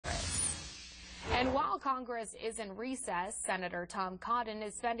And while Congress is in recess, Senator Tom Cotton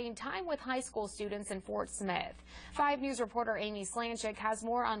is spending time with high school students in Fort Smith. 5 News reporter Amy Slanchik has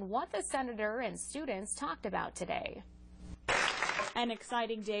more on what the senator and students talked about today. An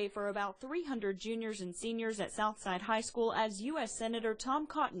exciting day for about 300 juniors and seniors at Southside High School as U.S. Senator Tom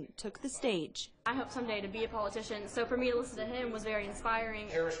Cotton took the stage. I hope someday to be a politician, so for me to listen to him was very inspiring.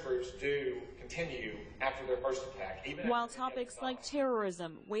 Terrorist groups do continue after their first attack. While topics like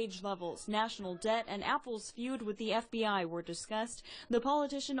terrorism, wage levels, national debt, and Apple's feud with the FBI were discussed, the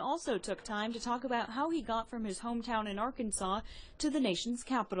politician also took time to talk about how he got from his hometown in Arkansas to the nation's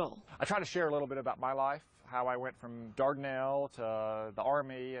capital. I try to share a little bit about my life, how I went from Dardanelle to the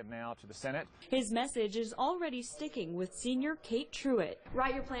Army and now to the Senate. His message is already sticking with senior Kate Truitt.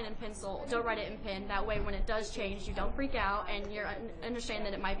 Write your plan in pencil. Don't write it in pen. That way when it does change, you don't freak out and you understand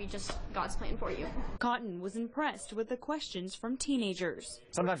that it might be just God's plan for you. Cotton was impressed with the questions from teenagers.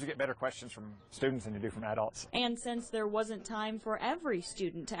 Sometimes you get better questions from students than you do from adults. And since there wasn't time for every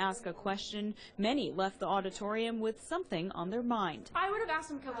student to ask a question, many left the auditorium with something on their mind. I would have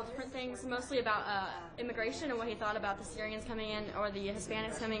asked him a couple different things, mostly about immigration and what he thought about the Syrians coming in or the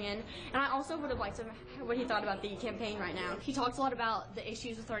Hispanics coming in. And I also would have liked him what he thought about the campaign right now. He talked a lot about the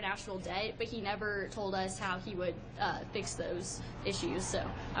issues with our national debt, but he never told us how he would fix those issues, so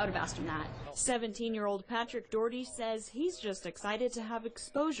I would have asked him that. 17-year-old Patrick Doherty says he's just excited to have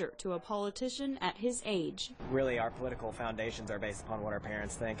exposure to a politician at his age. Really, our political foundations are based upon what our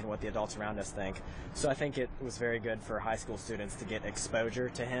parents think and what the adults around us think. So I think it was very good for high school students to get exposure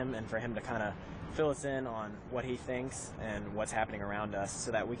to him and for him to kind of fill us in on what he thinks and what's happening around us so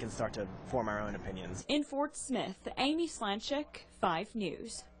that we can start to form our own opinions. In Fort Smith, Amy Slanchik, 5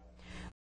 News.